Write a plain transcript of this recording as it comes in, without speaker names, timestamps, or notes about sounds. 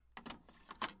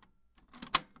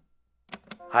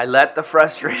I let the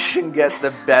frustration get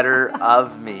the better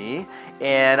of me.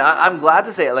 And I'm glad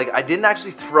to say, I didn't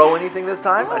actually throw anything this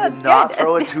time. I did not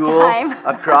throw a tool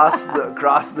across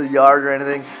the yard or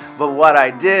anything. But what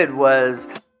I did was...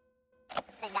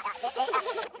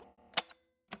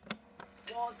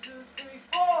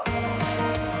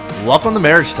 Welcome to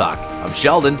Marriage Talk. I'm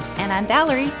Sheldon. And I'm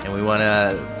Valerie. And we want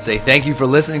to say thank you for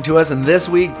listening to us. And this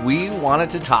week, we wanted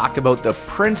to talk about the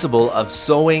principle of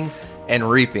sowing and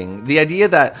reaping. The idea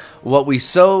that what we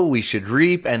sow, we should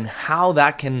reap, and how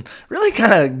that can really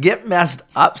kind of get messed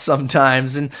up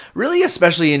sometimes, and really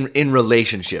especially in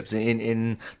relationships,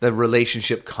 in the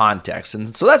relationship context.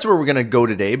 And so that's where we're going to go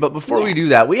today. But before we do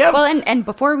that, we have... Well, and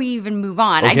before we even move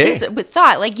on, I just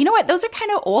thought, you know what? Those are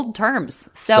kind of old terms.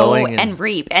 Sow and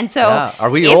reap. And so... Yeah. Are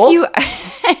we old?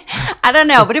 I don't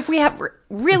know. But if we have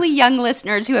really young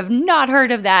listeners who have not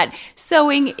heard of that,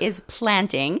 sowing is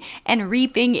planting and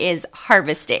reaping is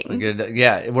harvesting. Good.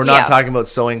 Yeah, we're not talking about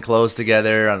sewing clothes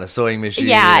together on a sewing machine.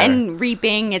 Yeah, and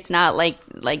reaping, it's not like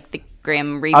the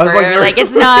Grim Reaper.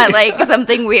 It's not like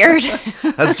something weird.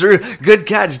 That's true. Good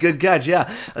catch. Yeah.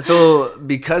 So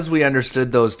because we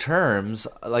understood those terms,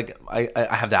 I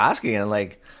have to ask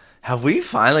again, have we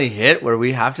finally hit where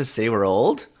we have to say we're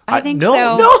old? I think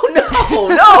so. No. We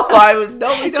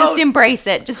don't. Just embrace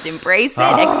it.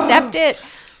 Accept it.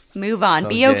 Move on.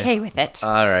 Be okay with it.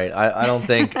 All right. I don't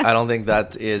think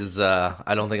that is.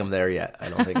 I don't think I'm there yet.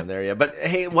 But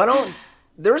hey,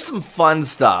 there's some fun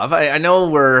stuff. I know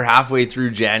we're halfway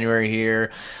through January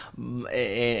here,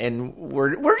 and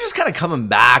we're just kind of coming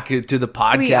back to the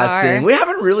podcast thing. We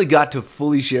haven't really got to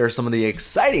fully share some of the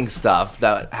exciting stuff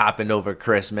that happened over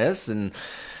Christmas, and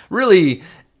really,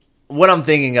 what I'm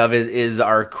thinking of is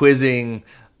our quizzing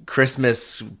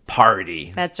Christmas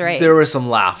party. That's right. There were some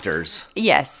laughters.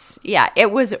 Yes. Yeah, it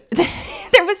was.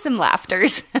 There was some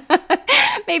laughters.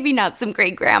 Maybe not some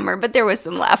great grammar, but there was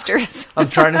some laughters. I'm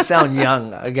trying to sound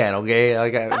young again, okay?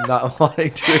 I'm not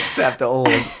wanting to accept the old.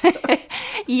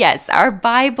 Yes, our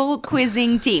Bible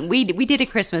quizzing team. We did a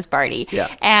Christmas party.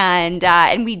 Yeah.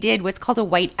 And we did what's called a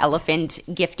white elephant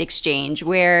gift exchange,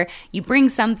 where you bring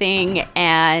something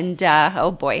and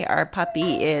oh boy, our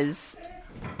puppy is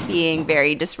being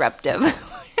very disruptive.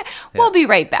 We'll be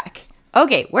right back.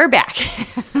 Okay, we're back.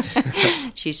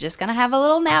 She's just going to have a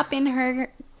little nap in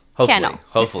her kennel.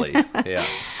 Hopefully, yeah.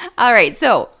 All right,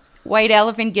 so white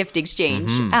elephant gift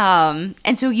exchange. Mm-hmm.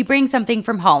 And so you bring something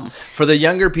from home. For the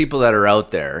younger people that are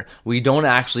out there, we don't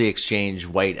actually exchange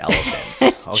white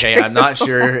elephants. Okay, true. I'm not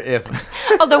sure if...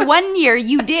 Although 1 year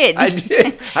you did. I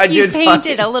did. You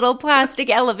painted a little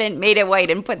plastic elephant, made it white,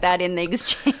 and put that in the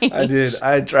exchange. I did.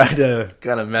 I tried to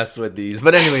kind of mess with these.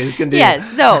 But anyways, continue.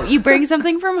 Yes, so you bring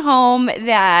something from home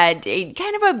that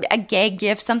kind of a gag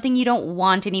gift, something you don't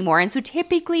want anymore. And so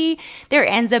typically there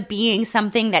ends up being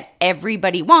something that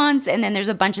everybody wants, and then there's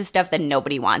a bunch of stuff that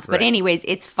nobody wants. But anyways,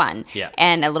 it's fun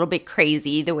and a little bit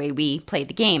crazy the way we play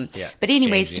the game. Yeah, but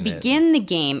anyways, to begin the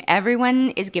game,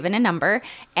 everyone is given a number,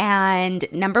 and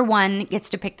number one gets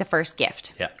to pick the first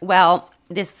gift. Yeah. Well,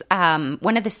 this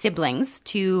one of the siblings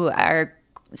to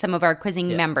some of our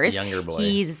quizzing members, younger boy.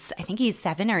 I think he's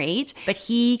 7 or 8, but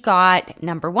he got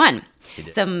number one.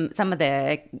 Some of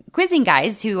the quizzing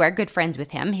guys who are good friends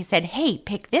with him, he said, "Hey,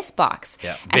 pick this box."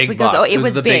 Yeah, big box. It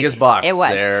was the biggest box. It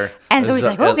was there. And so he's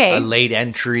like, "Okay." A late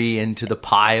entry into the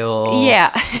pile.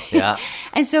 Yeah.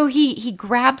 And so he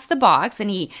grabs the box and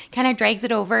he kind of drags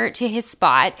it over to his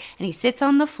spot, and he sits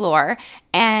on the floor,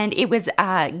 and it was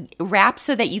wrapped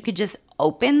so that you could just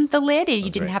open the lid.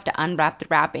 You didn't have to unwrap the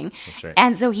wrapping. That's right.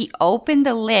 And so he opened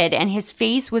the lid, and his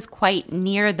face was quite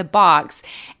near the box.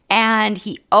 And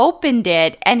he opened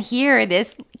it, and here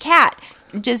this cat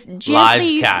just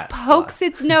gently pokes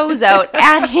its nose out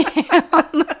at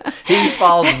him. He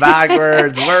falls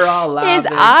backwards. We're all laughing.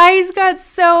 His eyes got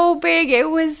so big.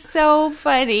 It was so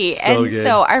funny.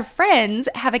 So our friends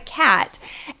have a cat,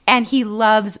 and he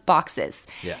loves boxes.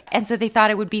 Yeah. And so they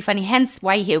thought it would be funny, hence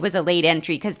why it was a late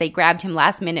entry, because they grabbed him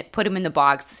last minute, put him in the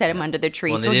box, set him under the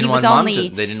tree. Well, so they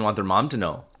didn't want their mom to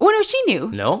know. Oh, no, she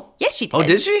knew. No? Yes, she did. Oh,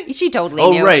 did she? She totally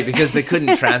knew. Oh, right, because they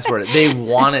couldn't transport it. They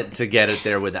wanted to get it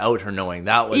there without her knowing.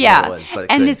 That was what it was. But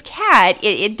and this cat,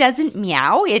 it doesn't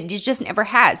meow. It just never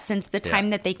has since the time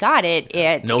that they got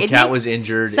it. No cat was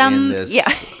injured in this.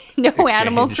 Yeah. no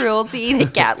animal cruelty. The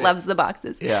cat loves the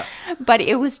boxes. Yeah. But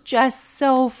it was just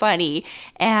so funny.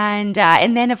 And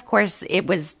then, of course, it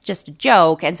was just a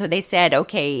joke. And so they said,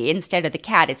 okay, instead of the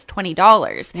cat, it's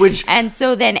 $20. And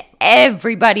so then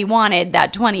everybody wanted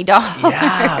that $20.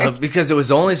 Yeah, because it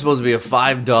was only supposed to be a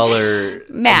 $5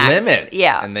 max limit.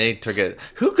 Yeah. And they took it.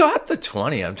 Who got the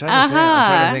 20? I'm trying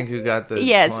to think who got the 20.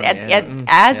 Yes,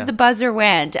 as the buzzer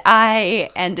went, I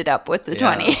ended up with the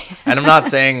 20. And I'm not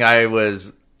saying I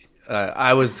was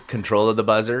control of the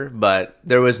buzzer, but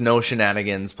there was no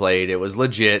shenanigans played. It was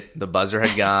legit. The buzzer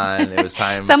had gone. It was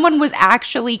time. Someone was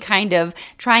actually kind of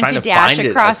trying to dash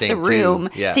across the room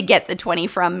to get the 20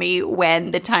 from me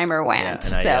when the timer went.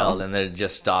 And I yelled, and then it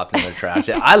just stopped in their trash.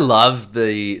 I love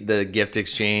the gift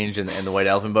exchange and the white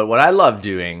elephant, but what I love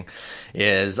doing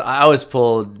is I always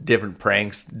pull different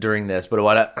pranks during this,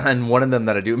 but and one of them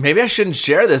that I do, maybe I shouldn't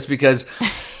share this because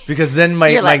then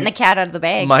you're letting the cat out of the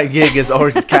bag. My gig is,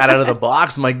 or the cat out of the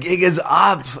box. My gig is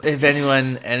up if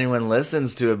anyone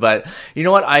listens to it. But you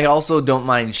know what? I also don't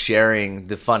mind sharing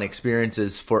the fun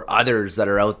experiences for others that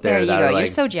are out there. There you go. You're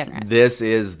so generous. This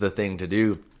is the thing to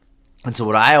do. And so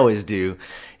what I always do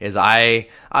is I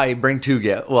bring two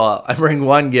gifts. Well, I bring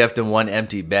one gift and one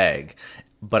empty bag.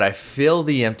 But I fill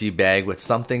the empty bag with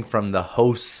something from the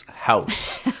host's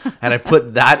house. And I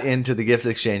put that into the gift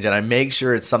exchange. And I make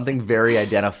sure it's something very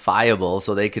identifiable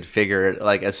so they could figure it.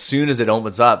 Like, as soon as it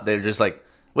opens up, they're just like,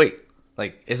 wait,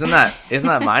 like, isn't that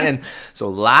mine? And so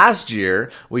last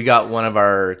year, we got one of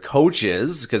our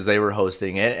coaches, because they were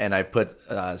hosting it. And I put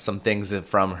some things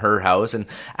from her house. And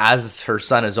as her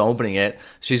son is opening it,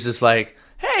 she's just like,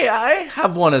 hey, I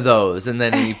have one of those. And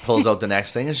then he pulls out the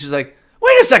next thing. And she's like,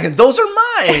 wait a second, those are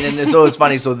mine. And so it's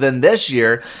funny. So then this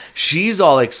year, she's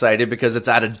all excited because it's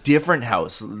at a different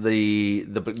house. The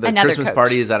Christmas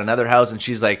party is at another house. And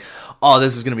she's like, oh,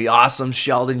 this is going to be awesome.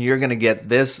 Sheldon, you're going to get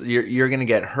this. You're going to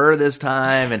get her this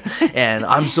time. And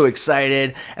I'm so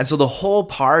excited. And so the whole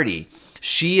party,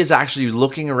 she is actually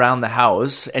looking around the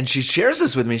house, and she shares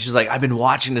this with me. She's like, I've been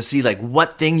watching to see like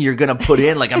what thing you're going to put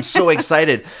in. Like, I'm so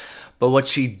excited. But what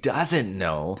she doesn't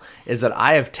know is that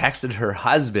I have texted her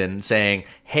husband saying,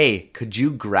 hey, could you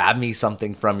grab me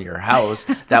something from your house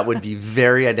that would be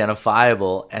very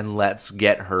identifiable, and let's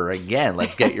get her again.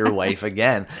 Let's get your wife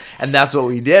again. And that's what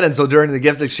we did. And so during the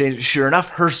gift exchange, sure enough,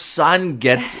 her son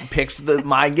picks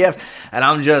my gift, and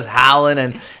I'm just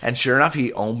howling. And sure enough,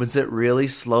 he opens it really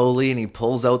slowly, and he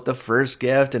pulls out the first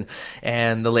gift,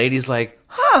 and the lady's like,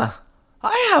 huh,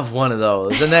 I have one of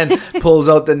those, and then pulls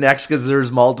out the next because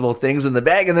there's multiple things in the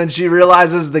bag, and then she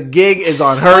realizes the gig is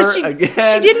on her again.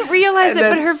 She didn't realize it,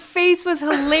 but her face was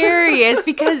hilarious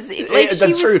because that's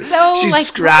she true. Was so she's like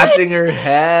scratching what? her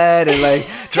head and like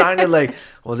trying to like.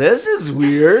 Well, this is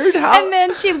weird. How? And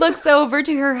then she looks over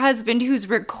to her husband who's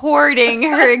recording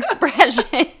her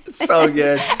expression. So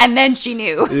good. And then she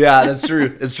knew. Yeah, that's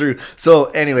true. It's true.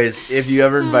 So anyways, if you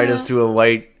ever invite us to a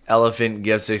white elephant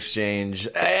gifts exchange,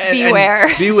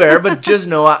 beware, but just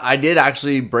know I did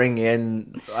actually bring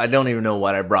in, I don't even know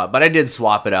what I brought, but I did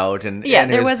swap it out. And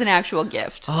there was an actual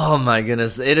gift. Oh my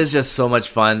goodness, it is just so much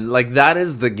fun. Like, that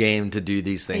is the game to do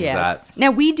these things at.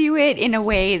 Now we do it in a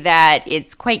way that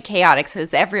it's quite chaotic,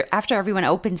 because after everyone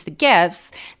opens the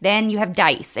gifts, then you have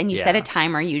dice, and you set a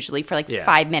timer usually for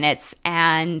 5 minutes,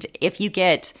 and if you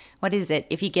get,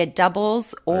 if you get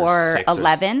doubles or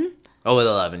 11. Oh, with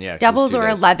 11, yeah. Doubles or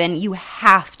 11, you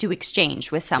have to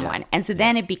exchange with someone. Yeah. And so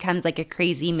then it becomes like a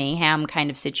crazy mayhem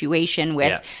kind of situation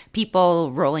with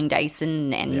people rolling dice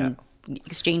and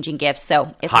exchanging gifts.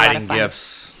 So it's hiding a lot of fun.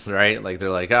 Gifts, right? Like, they're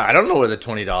like, I don't know where the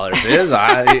 $20 is.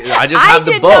 I just have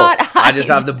the bow. I just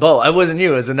have the bow. It wasn't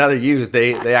you. It was another you.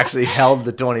 They actually held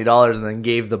the $20 and then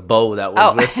gave the bow that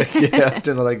was with the gift.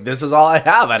 And they're like, this is all I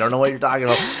have. I don't know what you're talking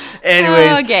about.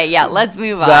 Anyways. Okay, let's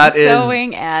move on.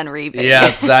 Sowing and reaping.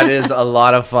 Yes, that is a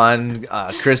lot of fun.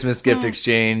 Christmas gift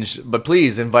exchange. But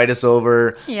please invite us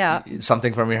over. Yeah.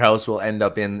 Something from your house will end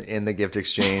up in the gift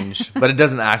exchange. But it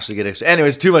doesn't actually get exchanged.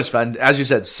 Anyways, too much fun. As you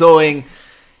said, sowing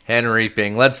and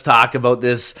reaping. Let's talk about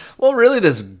this. Well, really,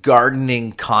 this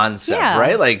gardening concept,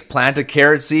 right? Like, plant a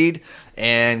carrot seed,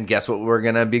 and guess what we're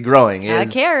gonna be growing? A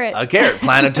carrot. A carrot.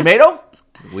 Plant a tomato,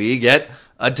 we get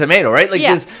a tomato, right? Like,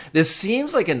 this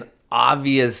seems like an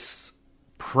obvious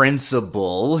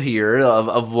principle here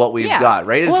of what we've got,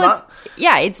 right?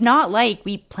 It's not like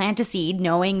we plant a seed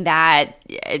knowing that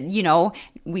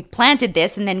we planted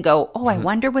this and then go, oh, I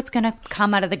wonder what's going to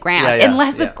come out of the ground.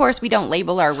 Unless, of course, we don't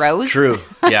label our rows. True.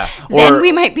 Yeah. Then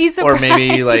we might be surprised. Or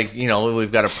maybe like,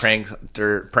 we've got a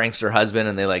prankster husband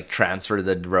and they like transfer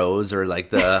the rows or like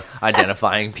the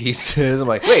identifying pieces. I'm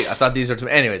like, wait, I thought these are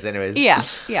anyways.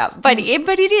 Yeah. But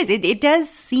it does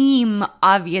seem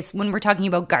obvious when we're talking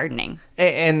about gardening.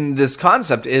 And this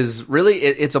concept is really,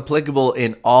 it's applicable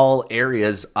in all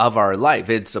areas of our life.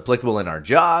 It's applicable in our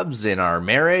jobs, in our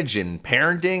marriage, in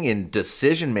parenting, in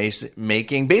decision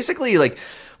making. Basically, like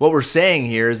what we're saying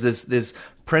here is this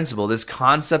principle, this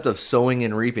concept of sowing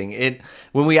and reaping.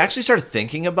 When we actually start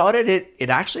thinking about it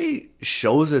actually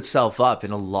shows itself up in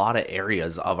a lot of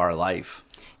areas of our life.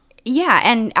 Yeah,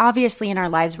 and obviously in our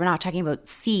lives, we're not talking about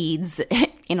seeds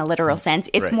in a literal sense.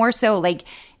 It's more so like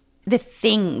the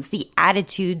things, the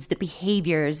attitudes, the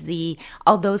behaviors,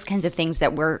 all those kinds of things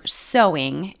that we're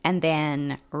sowing and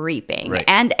then reaping. Right.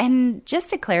 And just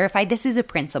to clarify, this is a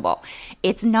principle.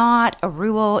 It's not a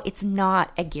rule. It's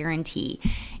not a guarantee.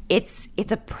 It's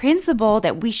a principle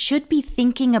that we should be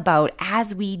thinking about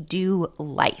as we do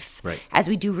life, as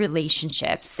we do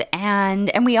relationships.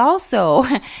 And we also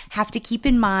have to keep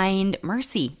in mind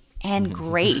mercy and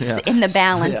grace in the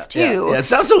balance too. Yeah. It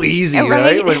sounds so easy,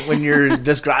 right? When you're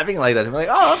describing like that, I'm like,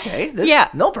 oh, okay,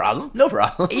 no problem.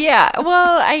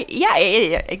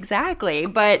 Exactly.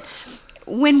 But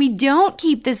when we don't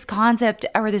keep this concept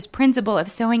or this principle of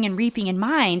sowing and reaping in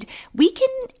mind, we can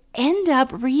end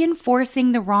up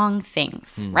reinforcing the wrong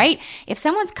things, right? If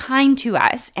someone's kind to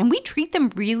us and we treat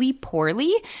them really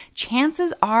poorly,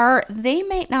 chances are they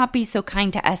might not be so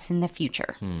kind to us in the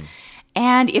future.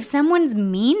 And if someone's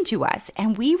mean to us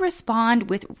and we respond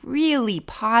with really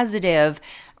positive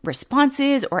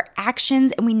responses or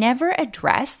actions and we never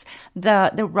address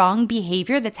the wrong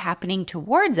behavior that's happening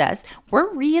towards us,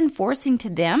 we're reinforcing to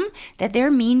them that their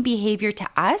mean behavior to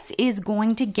us is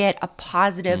going to get a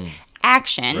positive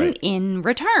action in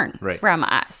return from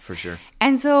us. For sure.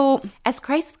 And so as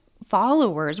Christ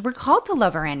followers, we're called to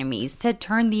love our enemies, to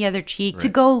turn the other cheek, to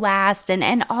go last,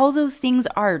 and all those things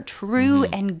are true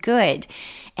and good.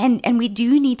 And we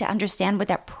do need to understand what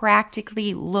that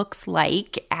practically looks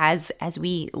like as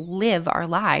we live our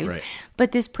lives.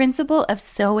 But this principle of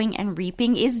sowing and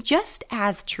reaping is just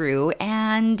as true,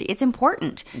 and it's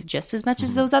important just as much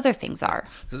as those other things are.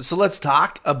 So let's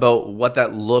talk about what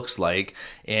that looks like,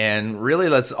 and really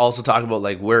let's also talk about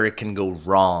like where it can go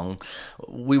wrong.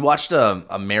 We watched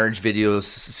a marriage video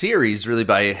series really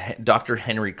by Dr.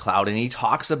 Henry Cloud, and he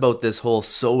talks about this whole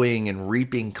sowing and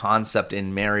reaping concept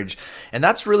in marriage, and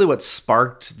that's really what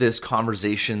sparked this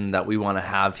conversation that we want to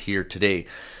have here today.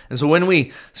 And so when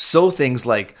we sow things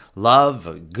like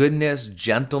love, goodness,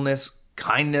 gentleness,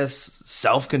 kindness,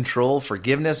 self-control,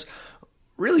 forgiveness,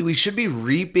 really we should be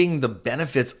reaping the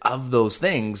benefits of those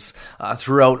things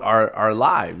throughout our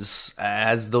lives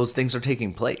as those things are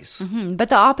taking place. But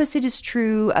the opposite is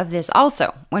true of this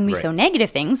also. When we sow negative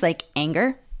things like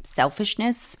anger,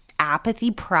 selfishness, apathy,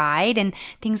 pride, and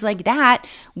things like that,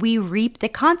 we reap the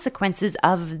consequences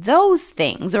of those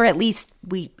things, or at least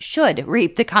we should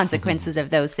reap the consequences of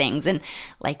those things. And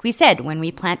like we said, when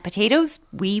we plant potatoes,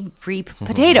 we reap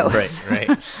potatoes. Right.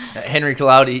 Henry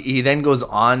Cloud, he then goes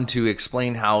on to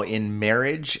explain how in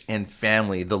marriage and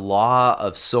family, the law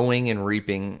of sowing and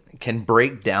reaping can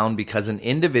break down because an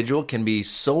individual can be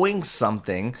sowing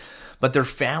something, but their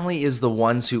family is the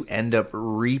ones who end up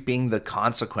reaping the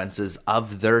consequences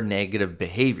of their negative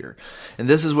behavior. And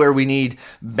this is where we need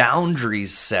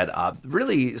boundaries set up,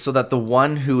 really, so that the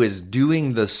one who is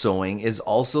doing the sowing is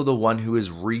also the one who is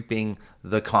reaping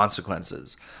the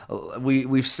consequences.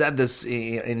 We've said this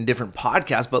in different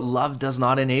podcasts, but love does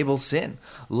not enable sin.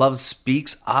 Love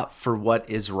speaks up for what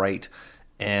is right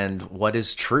and what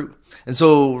is true. And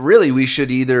so really we should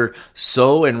either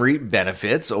sow and reap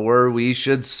benefits, or we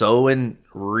should sow and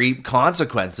reap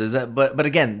consequences. But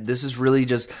again, this is really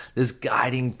just this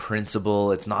guiding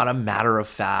principle. It's not a matter of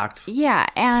fact. Yeah,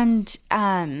 and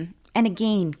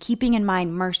again, keeping in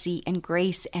mind mercy and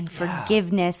grace and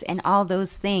forgiveness and all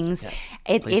those things.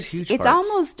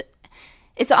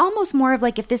 It's almost more of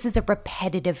like if this is a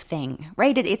repetitive thing,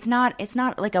 right? It's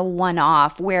not like a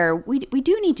one-off where we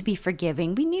do need to be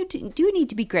forgiving. We do need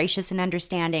to be gracious and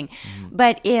understanding.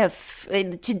 But if,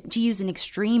 to use an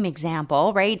extreme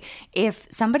example, right? If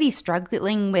somebody's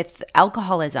struggling with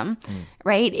alcoholism,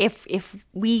 right? If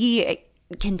we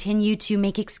continue to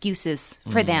make excuses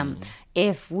for them,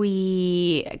 if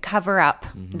we cover up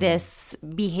this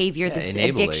behavior, this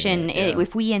addiction,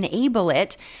 if we enable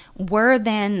it, we're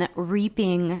then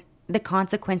reaping the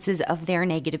consequences of their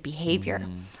negative behavior.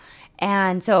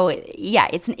 And so, yeah,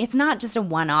 it's not just a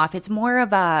one-off. It's more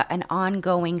of an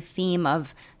ongoing theme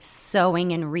of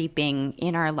sowing and reaping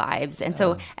in our lives. And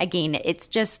so, again, it's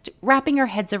just wrapping our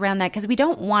heads around that, because we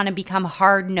don't want to become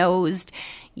hard-nosed.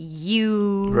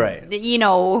 Right. Then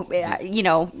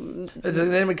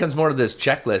it becomes more of this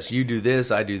checklist. You do this,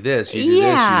 I do this, you do this, you do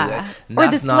that. And or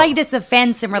the slightest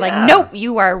offense, and we're like, nope,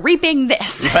 you are reaping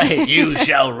this. Right, you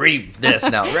shall reap this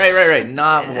now. Right.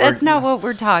 That's not what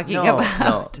we're talking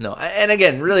about. No. And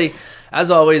again, really, as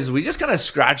always, we just kind of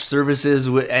scratch surfaces,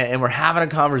 and we're having a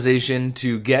conversation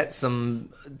to get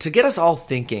us all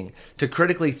thinking, to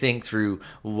critically think through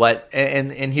what,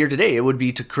 and here today, it would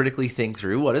be to critically think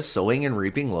through what does sowing and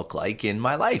reaping look like in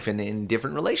my life and in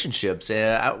different relationships,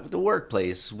 at the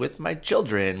workplace, with my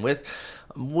children, with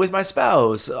my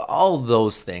spouse, all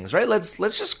those things, right? Let's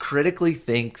just critically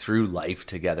think through life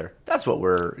together. That's what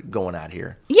we're going at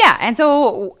here. Yeah, and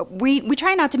so we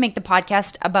try not to make the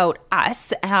podcast about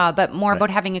us, but more about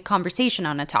having a conversation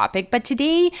on a topic. But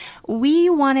today, we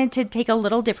wanted to take a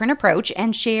little different approach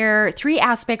and share 3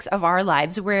 aspects of our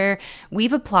lives where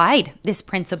we've applied this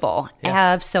principle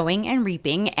of sowing and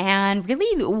reaping, and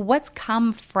really what's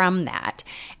come from that.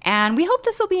 And we hope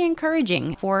this will be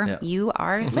encouraging for you,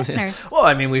 our listeners. Well,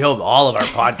 I mean, we hope all of our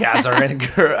podcasts are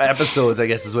episodes, I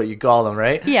guess is what you call them,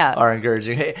 right? Yeah. Are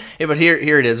encouraging. Hey, but here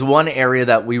it is. One area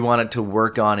that we wanted to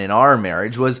work on in our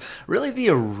marriage was really the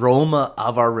aroma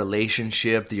of our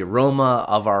relationship, the aroma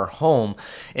of our home.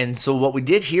 And so what we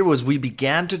did here was we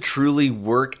began to truly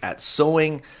work at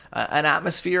sowing an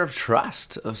atmosphere of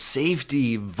trust, of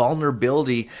safety,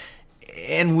 vulnerability.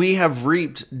 And we have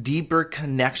reaped deeper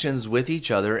connections with each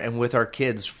other and with our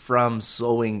kids from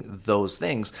sowing those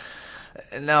things.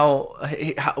 Now,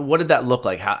 what did that look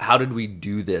like? How did we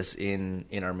do this in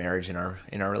our marriage, in our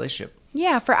relationship?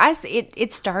 Yeah, for us,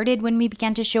 it started when we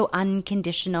began to show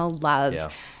unconditional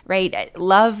love, right?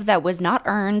 Love that was not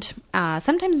earned,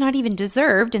 sometimes not even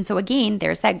deserved. And so again,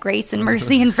 there's that grace and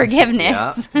mercy and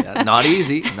forgiveness. Not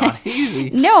easy.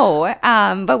 No,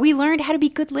 but we learned how to be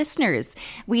good listeners.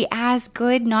 We asked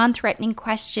good, non-threatening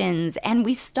questions, and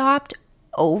we stopped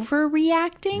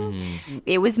overreacting.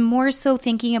 It was more so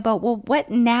thinking about, well, what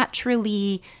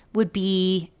naturally would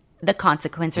be the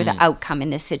consequence or the outcome in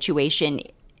this situation,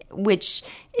 which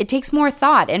it takes more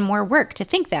thought and more work to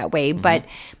think that way. But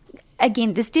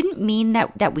again, this didn't mean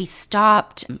that we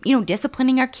stopped,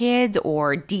 disciplining our kids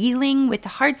or dealing with the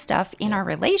hard stuff in our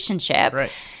relationship.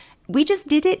 Right. We just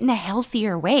did it in a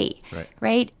healthier way,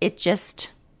 right? It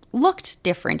just looked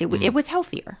different. It was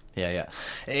healthier. Yeah.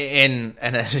 And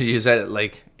as you said,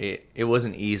 like it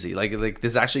wasn't easy. Like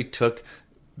this actually took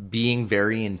being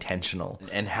very intentional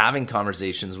and having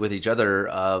conversations with each other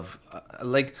of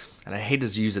and I hate to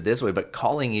use it this way, but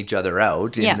calling each other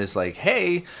out in this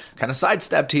hey, kind of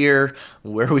sidestepped here.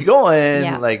 Where are we going?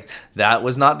 Yeah. Like that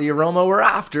was not the aroma we're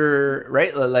after,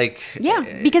 right?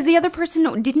 Because the other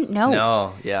person didn't know.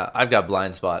 No, yeah, I've got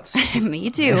blind spots. Me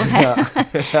too.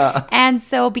 And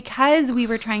so because we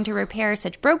were trying to repair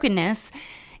such brokenness,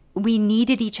 we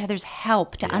needed each other's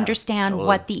help to understand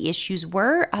what the issues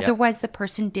were. Otherwise, the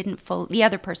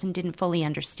other person didn't fully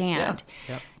understand.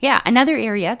 Yeah. Another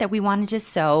area that we wanted to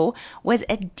sow was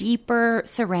a deeper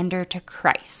surrender to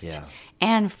Christ. Yeah.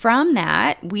 And from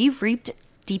that, we've reaped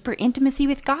deeper intimacy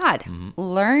with God,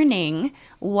 learning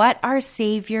what our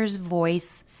Savior's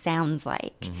voice sounds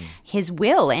like, his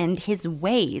will and his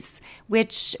ways,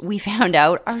 which we found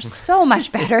out are so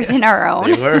much better than our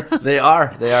own. They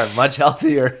are much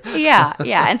healthier. Yeah.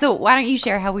 And so why don't you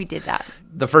share how we did that?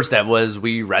 The first step was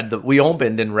we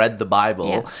opened and read the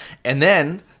Bible, and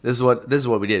then this is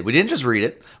what we did. We didn't just read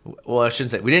it. Well, I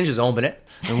shouldn't say we didn't just open it,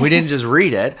 and we didn't just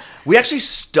read it. We actually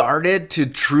started to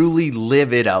truly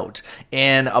live it out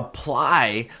and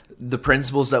apply the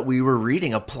principles that we were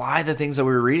reading, apply the things that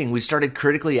we were reading. We started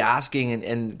critically asking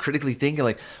and critically thinking,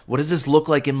 like, what does this look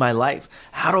like in my life?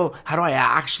 How do I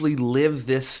actually live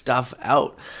this stuff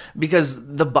out?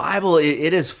 Because the Bible,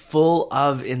 it is full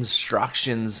of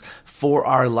instructions for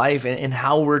our life and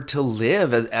how we're to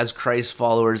live as Christ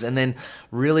followers. And then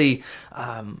really,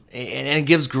 and it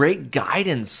gives great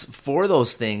guidance for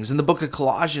those things. In the book of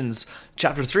Colossians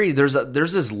chapter 3, there's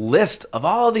this list of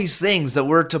all these things that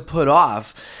we're to put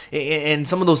off. And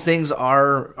some of those things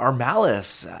are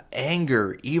malice,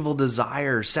 anger, evil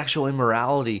desire, sexual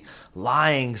immorality,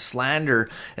 lying, slander.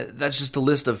 That's just a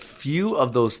list of few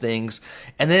of those things.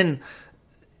 And then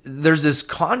there's this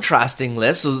contrasting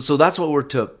list. So that's what we're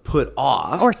to put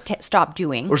off. Or stop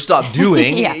doing. Or stop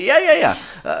doing. Yeah.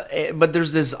 Yeah. But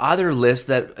there's this other list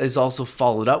that is also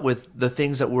followed up with the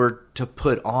things that we're to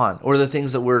put on, or the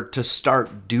things that we're to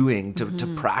start doing, to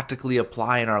practically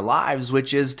apply in our lives,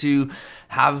 which is to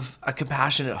have a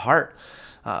compassionate heart.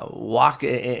 Walk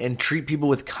and treat people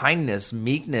with kindness,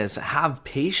 meekness, have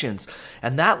patience,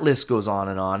 and that list goes on.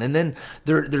 And then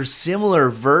there's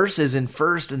similar verses in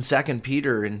 1st and 2nd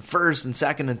Peter, in 1st and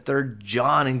 2nd and 3rd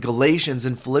John, in Galatians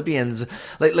and Philippians.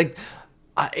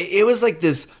 It was like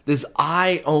this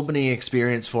eye-opening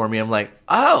experience for me. I'm like,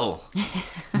 oh,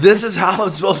 this is how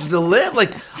I'm supposed to live.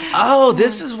 Like, oh,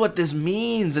 this is what this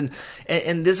means, and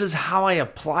this is how I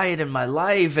apply it in my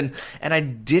life. And I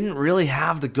didn't really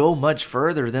have to go much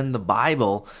further than the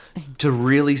Bible to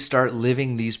really start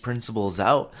living these principles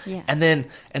out. Yeah. And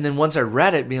then once I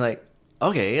read it, being like,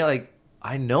 okay, like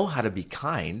I know how to be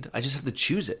kind. I just have to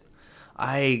choose it.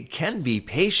 I can be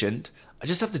patient. I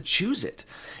just have to choose it.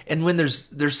 And when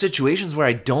there's situations where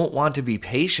I don't want to be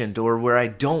patient or where I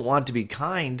don't want to be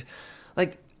kind,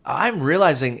 like I'm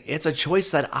realizing it's a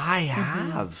choice that I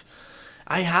have.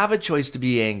 I have a choice to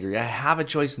be angry. I have a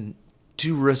choice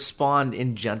to respond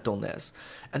in gentleness.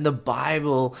 And the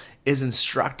Bible is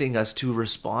instructing us to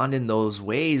respond in those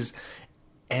ways.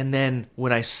 And then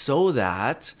when I sow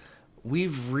that,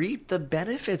 we've reaped the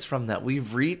benefits from that.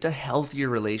 We've reaped a healthier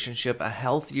relationship, a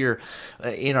healthier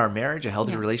in our marriage, a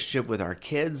healthier relationship with our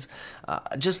kids.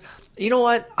 Just, you know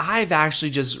what? I've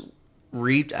actually just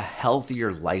reaped a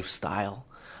healthier lifestyle.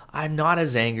 I'm not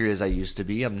as angry as I used to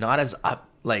be. I'm not as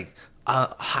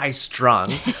high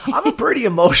strung. I'm a pretty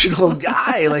emotional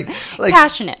guy. Like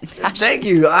passionate. Thank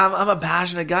you. I'm a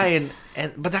passionate guy,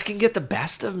 but that can get the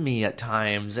best of me at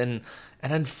times. And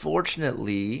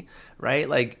unfortunately, right?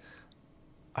 Like,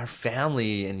 our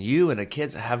family and you and the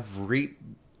kids have reaped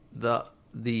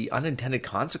the unintended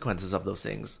consequences of those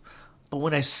things. But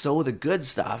when I sow the good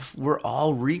stuff, we're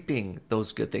all reaping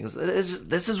those good things.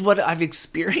 This is what I've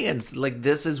experienced. Like,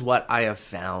 this is what I have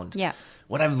found. Yeah.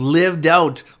 What I've lived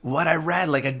out, what I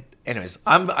read. Anyways,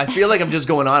 I feel like I'm just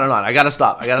going on and on. I gotta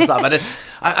stop.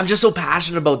 I'm just so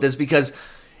passionate about this because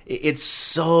it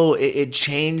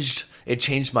changed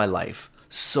my life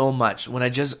so much when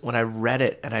I read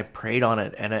it and I prayed on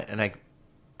it and I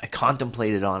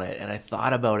contemplated on it and I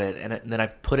thought about it and then I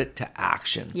put it to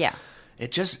action. Yeah. It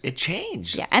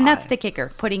changed. Yeah, and that's the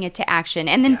kicker, putting it to action.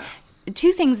 And then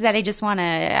two things that I just want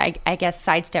to, I guess,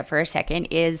 sidestep for a second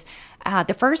is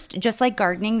the first, just like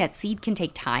gardening, that seed can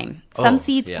take time. Some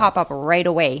seeds pop up right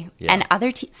away, and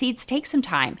other seeds take some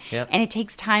time. Yep. And it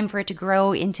takes time for it to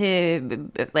grow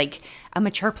into like a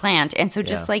mature plant. And so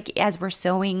just like as we're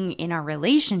sowing in our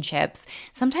relationships,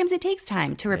 sometimes it takes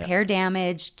time to repair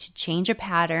damage, to change a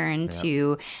pattern,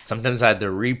 to... Sometimes I had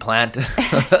to replant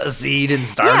a seed and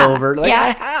start over. I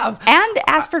have. And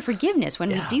ask for forgiveness when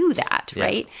we do that,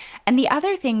 right? And the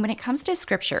other thing, when it comes to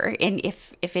scripture, and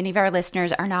if any of our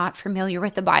listeners are not familiar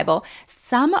with the Bible,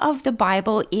 some of the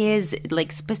Bible is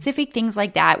like specific things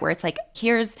like that, where it's like,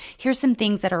 here's some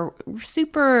things that are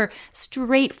super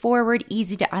straightforward,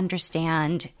 easy to understand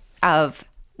of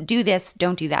do this,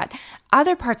 don't do that.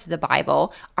 Other parts of the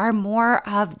Bible are more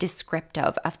of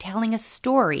descriptive, of telling a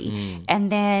story.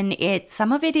 And then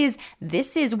some of it is,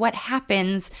 this is what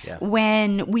happens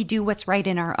when we do what's right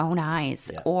in our own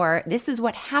eyes. Or this is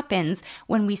what happens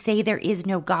when we say there is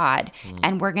no God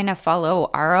and we're going to follow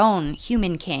our own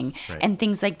human king and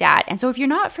things like that. And so if you're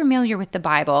not familiar with the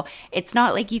Bible, it's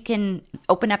not like you can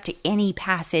open up to any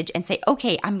passage and say,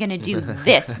 okay, I'm going to do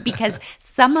this, because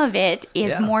some of it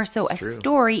is more so a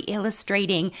story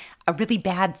illustrating a really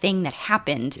bad thing that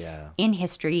happened in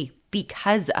history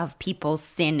because of people's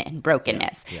sin and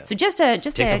brokenness. So just take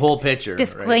the whole picture,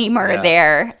 disclaimer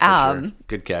there. Sure.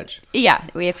 Good catch. Yeah,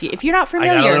 if you're not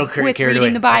familiar with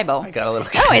reading the Bible, I got a little.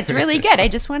 No, it's really good. I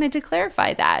just wanted to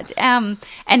clarify that. And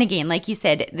again, like you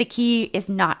said, the key is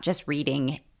not just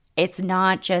reading. It's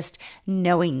not just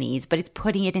knowing these, but it's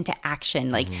putting it into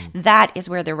action. Like that is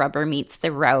where the rubber meets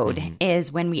the road,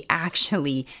 is when we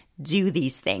actually do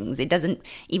these things. It doesn't,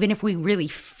 even if we really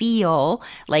feel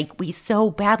like we so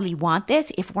badly want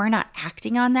this, if we're not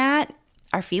acting on that,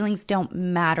 our feelings don't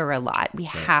matter a lot. We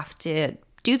have to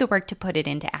do the work to put it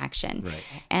into action. Right.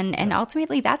 And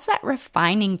ultimately that's that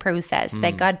refining process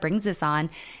that God brings us on,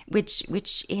 which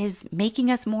is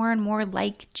making us more and more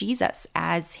like Jesus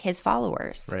as his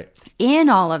followers. Right. In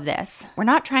all of this, we're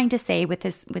not trying to say with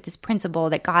this principle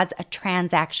that God's a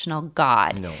transactional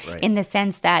God. No, right. In the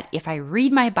sense that if I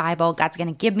read my Bible, God's going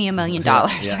to give me $1 million,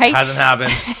 right? Hasn't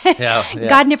happened. Yeah.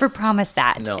 God never promised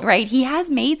that, No. right? He has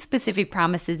made specific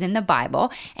promises in the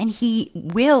Bible, and he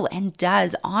will and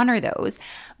does honor those.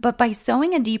 But by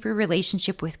sowing a deeper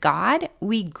relationship with God,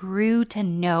 we grew to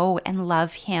know and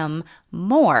love him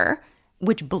more,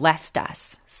 which blessed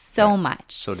us so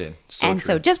much. So did.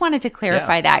 So just wanted to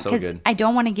clarify that, so because good. I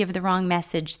don't want to give the wrong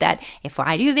message that if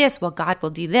I do this, well, God will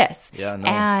do this. Yeah, no.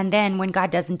 And then when God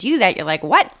doesn't do that, you're like,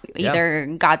 what? Either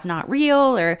God's not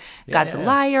real or God's a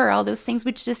liar, or all those things,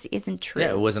 which just isn't true. Yeah,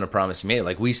 it wasn't a promise made.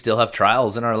 Like, we still have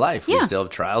trials in our life. We Yeah. still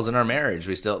have trials in our marriage.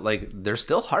 We still, there's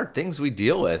still hard things we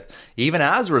deal with, even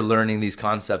as we're learning these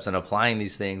concepts and applying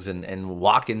these things and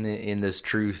walking in this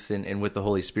truth and with the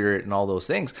Holy Spirit and all those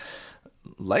things.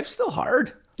 Life's still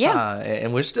hard. Yeah.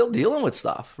 And we're still dealing with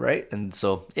stuff, right? And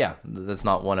so, that's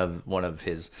not one of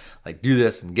his, like, do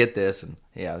this and get this. And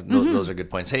those are good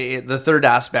points. Hey, the third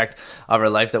aspect of our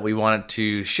life that we wanted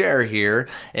to share here,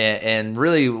 and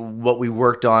really what we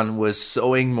worked on, was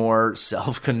sowing more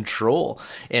self-control.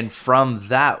 And from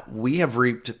that, we have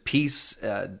reaped peace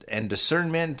and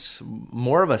discernment,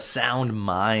 more of a sound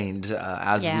mind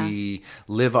as we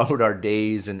live out our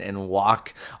days and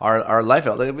walk our life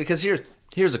out. Because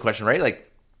here's a question, right? Like,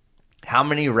 how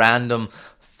many random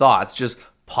thoughts just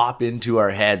pop into our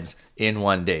heads in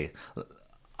one day?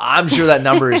 I'm sure that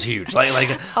number is huge. Like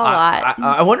a lot.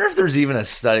 I wonder if there's even a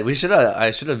study.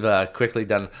 I should have quickly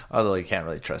done, although you can't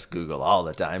really trust Google all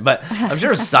the time, but I'm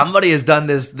sure somebody has done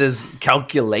this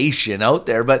calculation out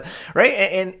there. But right,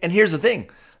 and here's the thing: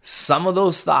 some of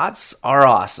those thoughts are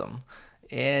awesome,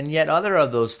 and yet other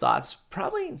of those thoughts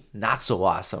probably not so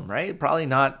awesome. Right? Probably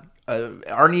not.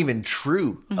 Aren't even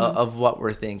true of what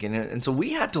we're thinking. And so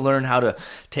we had to learn how to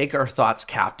take our thoughts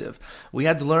captive. We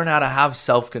had to learn how to have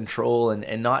self-control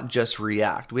and not just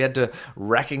react. We had to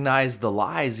recognize the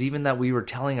lies, even that we were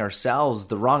telling ourselves,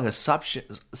 the wrong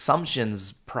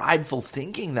assumptions, prideful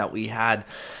thinking that we had,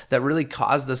 that really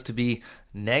caused us to be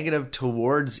negative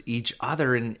towards each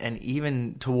other and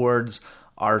even towards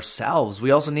ourselves. We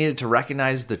also needed to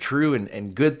recognize the true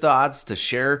and good thoughts, to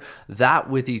share that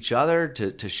with each other,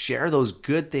 to share those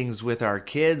good things with our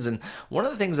kids. And one of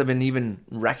the things I've been even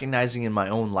recognizing in my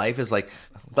own life is, like,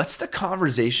 what's the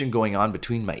conversation going on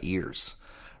between my ears?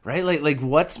 Right? Like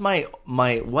what's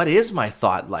what is my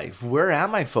thought life? Where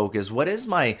am I focused? What is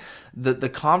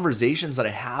the conversations that I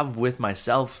have with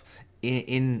myself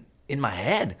in my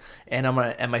head? And am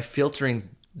I filtering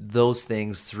those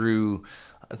things through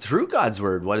God's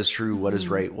word? What is true? What is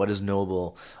right? What is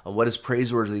noble? What is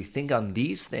praiseworthy? Think on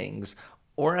these things.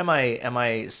 Or am I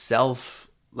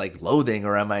loathing,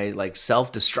 or am I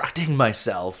self-destructing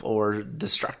myself, or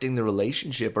destructing the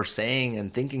relationship, or saying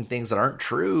and thinking things that aren't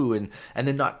true, and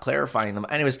then not clarifying them?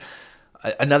 Anyways,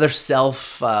 another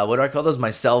what do I call those?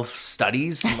 My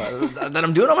self-studies that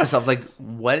I'm doing on myself. Like,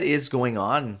 what is going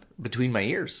on between my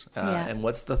ears? And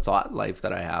what's the thought life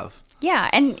that I have?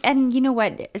 Yeah, and you know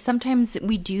what? Sometimes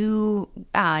we do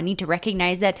need to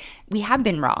recognize that we have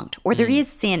been wronged, or there is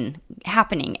sin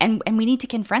happening, and we need to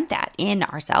confront that in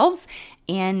ourselves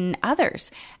and others.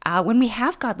 When we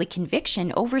have godly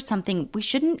conviction over something, we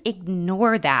shouldn't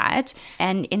ignore that.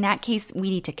 And in that case, we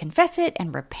need to confess it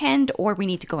and repent, or we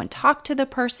need to go and talk to the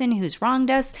person who's wronged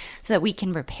us so that we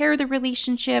can repair the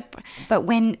relationship. But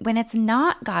when it's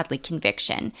not godly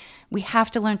conviction, we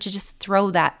have to learn to just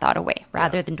throw that thought away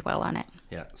rather than dwell on it.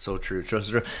 Yeah, so true.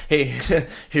 Hey,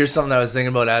 here's something I was thinking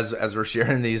about as we're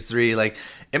sharing these three. Like,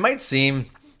 it might seem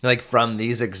like from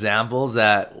these examples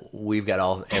that we've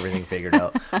got everything figured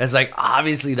out. It's like,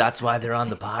 obviously that's why they're on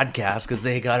the podcast, because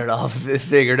they got it all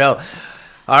figured out.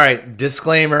 All right,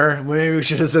 disclaimer. Maybe we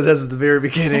should have said this at the very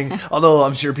beginning. Although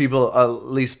I'm sure people, at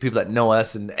least people that know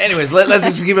us. And anyways, let's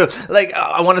just keep it. Like,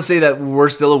 I want to say that we're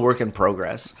still a work in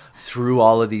progress through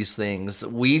all of these things.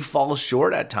 We fall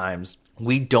short at times.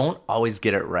 We don't always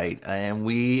get it right. And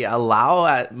we allow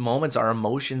at moments our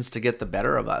emotions to get the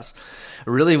better of us.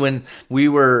 Really, when we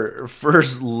were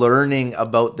first learning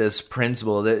about this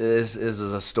principle, this is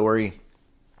a story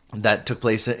that took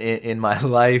place in my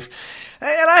life.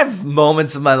 And I have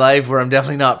moments of my life where I'm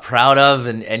definitely not proud of,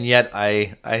 and yet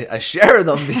I share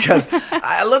them because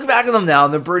I look back at them now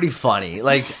and they're pretty funny.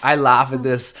 Like, I laugh at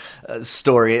this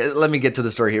story. Let me get to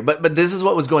the story here. But this is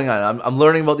what was going on. I'm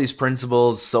learning about these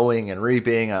principles, sowing and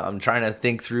reaping. I'm trying to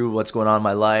think through what's going on in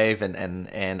my life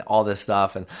and all this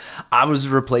stuff. And I was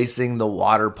replacing the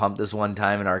water pump this one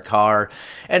time in our car.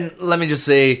 And let me just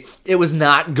say, it was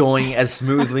not going as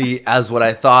smoothly as what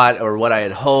I thought or what I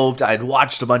had hoped. I had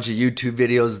watched a bunch of YouTube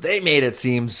videos. They made it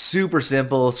seem super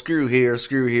simple. Screw here,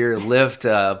 lift,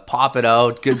 pop it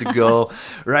out, good to go,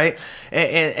 right?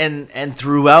 And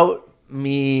throughout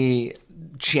me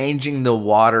changing the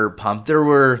water pump, there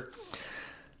were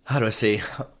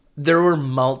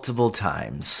multiple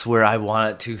times where I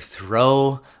wanted to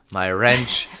throw my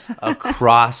wrench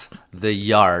across the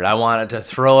yard. I wanted to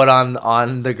throw it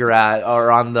on the garage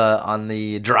or on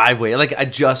the driveway. Like, I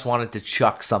just wanted to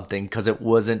chuck something because it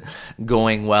wasn't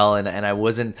going well and I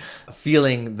wasn't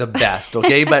feeling the best.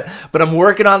 Okay, but I'm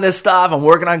working on this stuff. I'm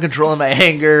working on controlling my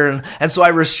anger, and so I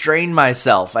restrained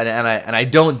myself and I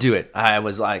don't do it. I'm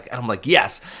like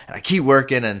yes, and I keep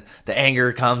working, and the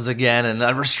anger comes again, and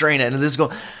I restrain it, and this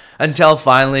goes until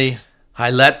finally I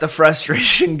let the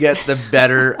frustration get the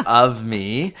better of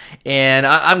me, and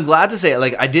I'm glad to say it.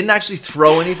 Like, I didn't actually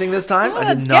throw anything this time.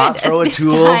 I did not throw a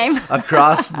tool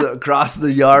across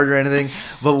the yard or anything.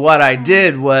 But what I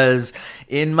did was,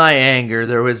 in my anger,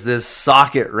 there was this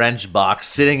socket wrench box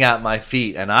sitting at my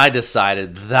feet, and I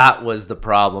decided that was the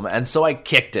problem, and so I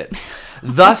kicked it,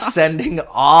 thus sending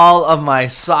all of my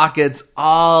sockets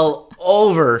all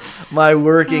over my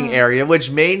working area,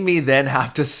 which made me then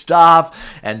have to stop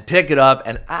and pick it up.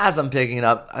 And as I'm picking it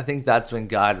up, I think that's when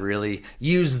God really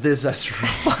used this as a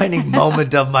refining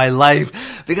moment of my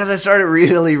life, because I started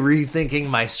really rethinking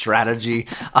my strategy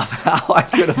of how I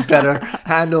could have better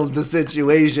handled the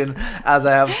situation as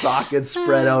I have sockets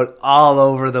spread out all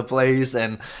over the place.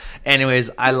 And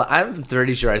anyways, I'm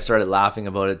pretty sure I started laughing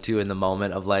about it too in the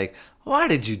moment of like, why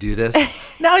did you do this?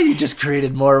 Now you just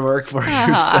created more work for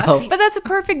yourself. But that's a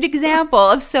perfect example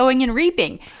of sowing and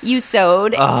reaping. You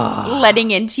sowed,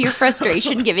 letting into your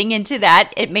frustration, giving into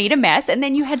that. It made a mess, and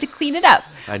then you had to clean it up.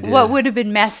 I did. What would have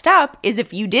been messed up is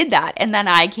if you did that, and then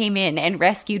I came in and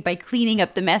rescued by cleaning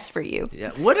up the mess for you.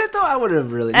 Yeah, would it though? I would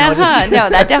have really. No,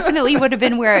 that definitely would have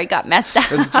been where it got messed up.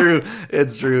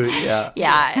 It's true. Yeah.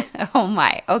 Yeah. Oh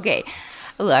my. Okay.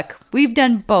 Look, we've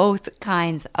done both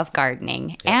kinds of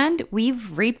gardening, and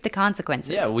we've reaped the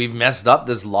consequences. Yeah, we've messed up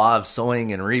this law of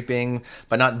sowing and reaping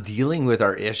by not dealing with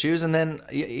our issues, and then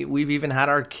we've even had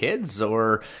our kids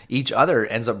or each other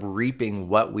ends up reaping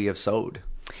what we have sowed.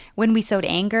 When we sowed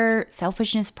anger,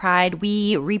 selfishness, pride,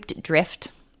 we reaped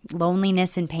drift,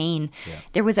 loneliness, and pain. Yeah.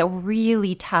 There was a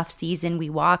really tough season we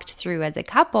walked through as a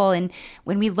couple, and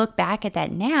when we look back at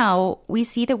that now, we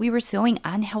see that we were sowing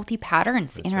unhealthy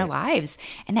patterns in our lives,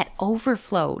 and that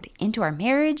overflowed into our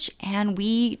marriage, and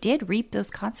we did reap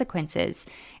those consequences,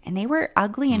 and they were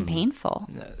ugly and painful.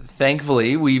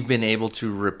 Thankfully, we've been able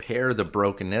to repair the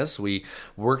brokenness. We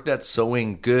worked at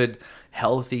sowing good,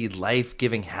 healthy,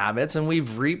 life-giving habits, and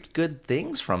we've reaped good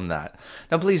things from that.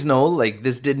 Now, please know, like,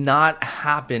 this did not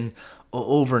happen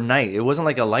overnight. It wasn't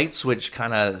like a light switch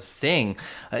kind of thing.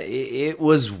 It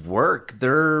was work.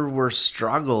 There were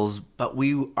struggles, but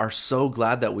we are so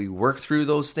glad that we worked through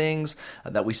those things,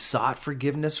 that we sought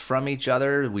forgiveness from each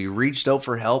other, we reached out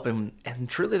for help, and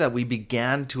truly that we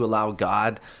began to allow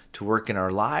God to work in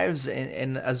our lives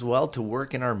and as well to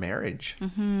work in our marriage.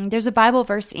 Mm-hmm. There's a Bible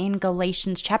verse in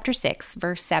Galatians chapter 6,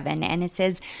 verse 7, and it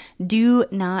says, "Do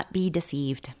not be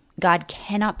deceived. God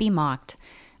cannot be mocked.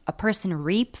 A person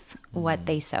reaps what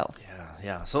they sow."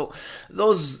 Yeah. So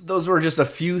those were just a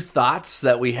few thoughts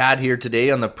that we had here today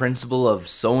on the principle of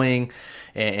sowing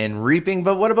and reaping.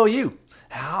 But what about you?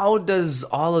 How does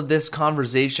all of this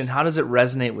conversation, how does it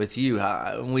resonate with you?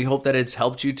 We hope that it's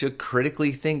helped you to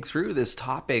critically think through this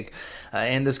topic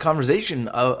and this conversation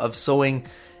of sowing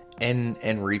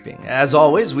and reaping. As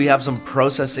always, we have some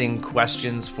processing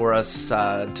questions for us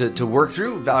to work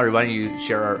through. Valerie, why don't you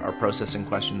share our processing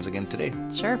questions again today?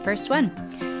 Sure. First one.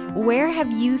 Where have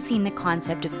you seen the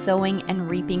concept of sowing and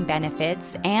reaping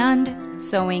benefits and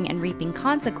sowing and reaping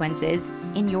consequences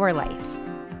in your life?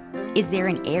 Is there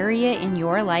an area in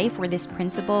your life where this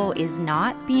principle is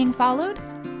not being followed?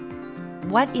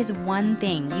 What is one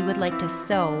thing you would like to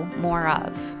sow more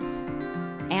of?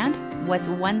 And what's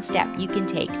one step you can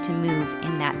take to move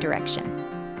in that direction?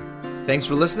 Thanks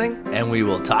for listening, and we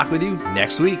will talk with you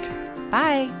next week.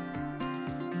 Bye.